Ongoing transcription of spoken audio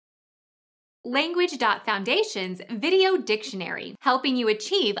Language.Foundation's Video Dictionary, helping you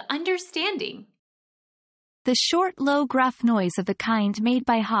achieve understanding. The short, low, gruff noise of the kind made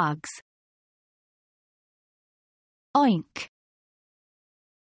by hogs. Oink.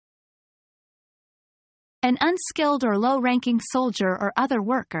 An unskilled or low-ranking soldier or other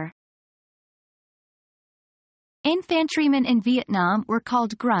worker. Infantrymen in Vietnam were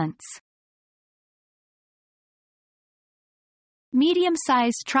called grunts.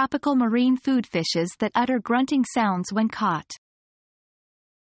 Medium-sized tropical marine food fishes that utter grunting sounds when caught.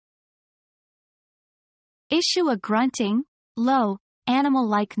 Issue a grunting, low,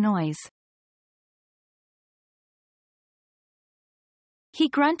 animal-like noise. He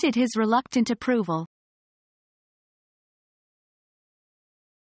grunted his reluctant approval.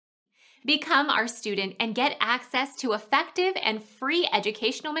 Become our student and get access to effective and free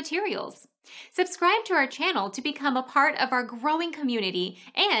educational materials. Subscribe to our channel to become a part of our growing community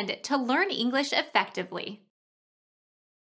and to learn English effectively.